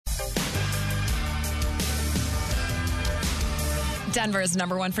Denver's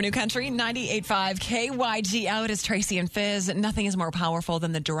number one for new country, 98.5 KYGO. It is Tracy and Fizz. Nothing is more powerful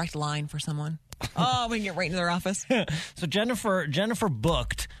than the direct line for someone. Oh, we can get right into their office. So Jennifer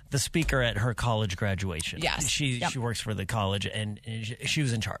booked the speaker at her college graduation. Yes. She works for the college, and she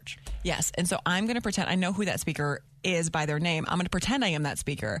was in charge. Yes, and so I'm going to pretend I know who that speaker is by their name. I'm going to pretend I am that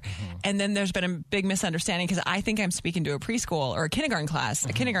speaker. Mm-hmm. And then there's been a big misunderstanding because I think I'm speaking to a preschool or a kindergarten class,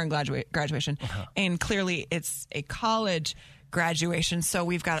 a kindergarten graduation, and clearly it's a college graduation. So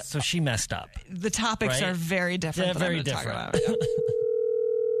we've got... So she messed up. The topics are very different. Yeah, very different.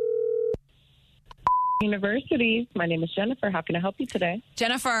 University. My name is Jennifer. How can I help you today?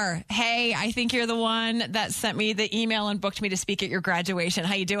 Jennifer, hey, I think you're the one that sent me the email and booked me to speak at your graduation.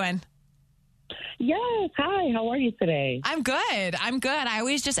 How you doing? Yes. Hi. How are you today? I'm good. I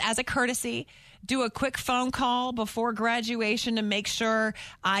always just, as a courtesy, do a quick phone call before graduation to make sure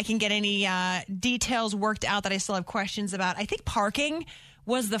I can get any details worked out that I still have questions about. I think parking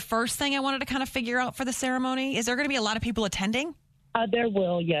was the first thing I wanted to kind of figure out for the ceremony. Is there going to be a lot of people attending? There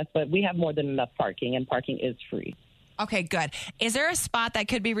will, yes, but we have more than enough parking, and parking is free. Okay, good. Is there a spot that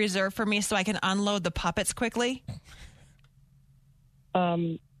could be reserved for me so I can unload the puppets quickly?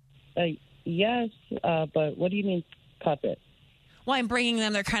 Yes, but what do you mean puppet? Well, I'm bringing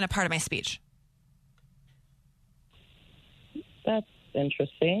them. They're kind of part of my speech. That's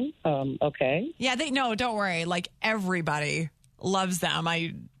interesting. Okay. Yeah, don't worry. Like, everybody loves them.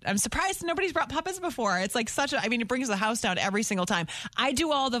 I'm surprised nobody's brought puppets before. It's like it brings the house down every single time. I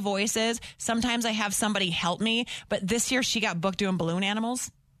do all the voices. Sometimes I have somebody help me, but this year she got booked doing balloon animals.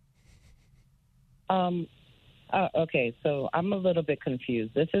 Okay, so I'm a little bit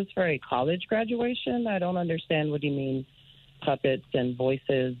confused. This is for a college graduation? I don't understand. What do you mean puppets and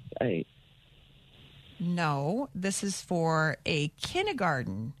voices? No, this is for a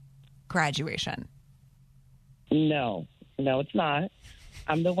kindergarten graduation. No, it's not.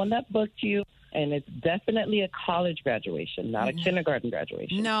 I'm the one that booked you, and it's definitely a college graduation, not a kindergarten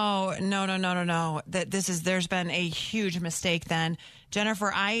graduation. No. There's been a huge mistake then.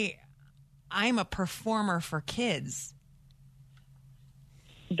 Jennifer, I'm a performer for kids.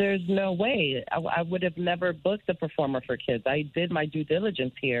 There's no way. I would have never booked a performer for kids. I did my due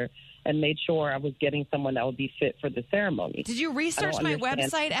diligence here and made sure I was getting someone that would be fit for the ceremony. Did you research my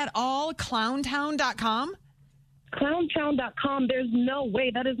website at all, clowntown.com? Clowntown.com, there's no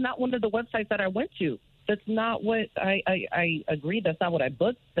way. That is not one of the websites that I went to. That's not what I agree. That's not what I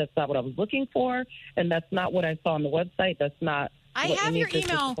booked. That's not what I was looking for. And that's not what I saw on the website. That's not I what have your any of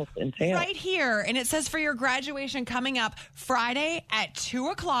this is email supposed to entail. right here, and it says for your graduation coming up Friday at 2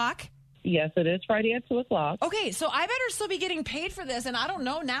 o'clock. Yes, it is Friday at 2 o'clock. Okay, so I better still be getting paid for this, and I don't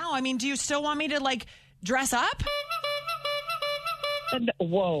know now. I mean, do you still want me to, dress up?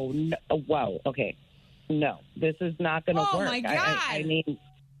 Whoa, okay. No, this is not going to work. Oh, my God. I mean,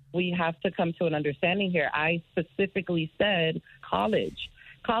 we have to come to an understanding here. I specifically said college.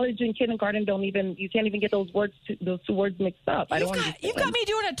 College and kindergarten you can't even get those two words mixed up. You've got me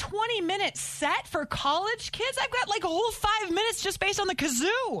doing a 20-minute set for college kids? I've got a whole 5 minutes just based on the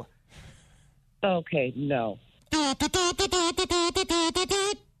kazoo. Okay, no.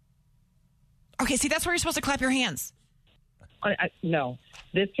 Okay, see, that's where you're supposed to clap your hands. No,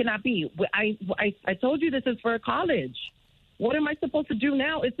 this cannot be. I told you this is for college. What am I supposed to do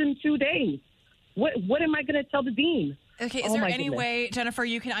now? It's in 2 days. What am I going to tell the dean? Okay, is there any way, Jennifer,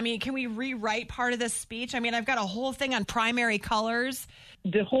 can we rewrite part of this speech? I mean, I've got a whole thing on primary colors.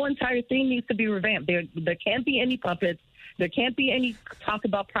 The whole entire thing needs to be revamped. There can't be any puppets. There can't be any talk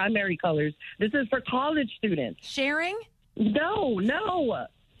about primary colors. This is for college students. Sharing? No.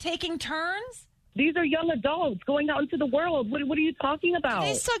 Taking turns? These are young adults going out into the world. What are you talking about?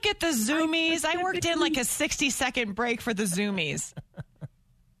 They still get the Zoomies. I worked in a 60-second break for the Zoomies.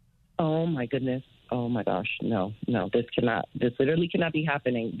 Oh, my goodness. Oh, my gosh. No. This literally cannot be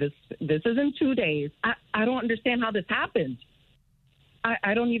happening. This is in 2 days. I don't understand how this happened.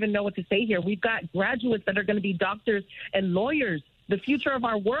 I don't even know what to say here. We've got graduates that are going to be doctors and lawyers, the future of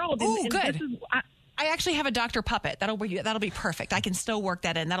our world. Oh, good. I actually have a Dr. Puppet. That'll be perfect. I can still work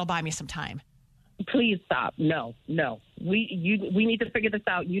that in. That'll buy me some time. Please stop. No. We need to figure this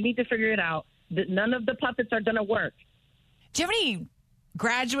out. You need to figure it out. None of the puppets are going to work. Do you have any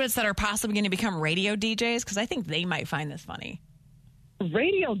graduates that are possibly going to become radio DJs? Because I think they might find this funny.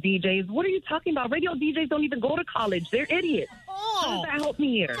 Radio DJs? What are you talking about? Radio DJs don't even go to college. They're idiots. Oh, how does that help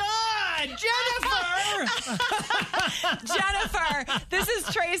me here? God, Jennifer! Jennifer, this is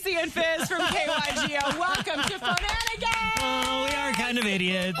Tracy and Fizz from KYGO. Welcome to Phonanigans! Oh, we are kind of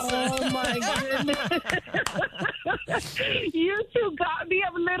idiots. Oh, my goodness. You two got me.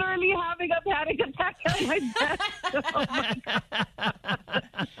 I'm literally having a panic attack. my desk. Oh my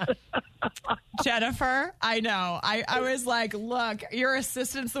God. Jennifer, I know. I was like, look, your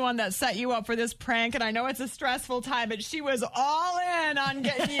assistant's the one that set you up for this prank, and I know it's a stressful time, but she was all in on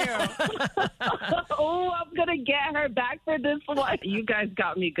getting you. Oh, I'm going to get her back for this one. You guys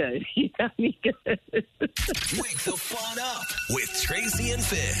got me good. You got me good. Wake the fun up with Tracy and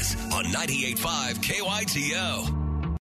Fizz on 98.5 KYTO.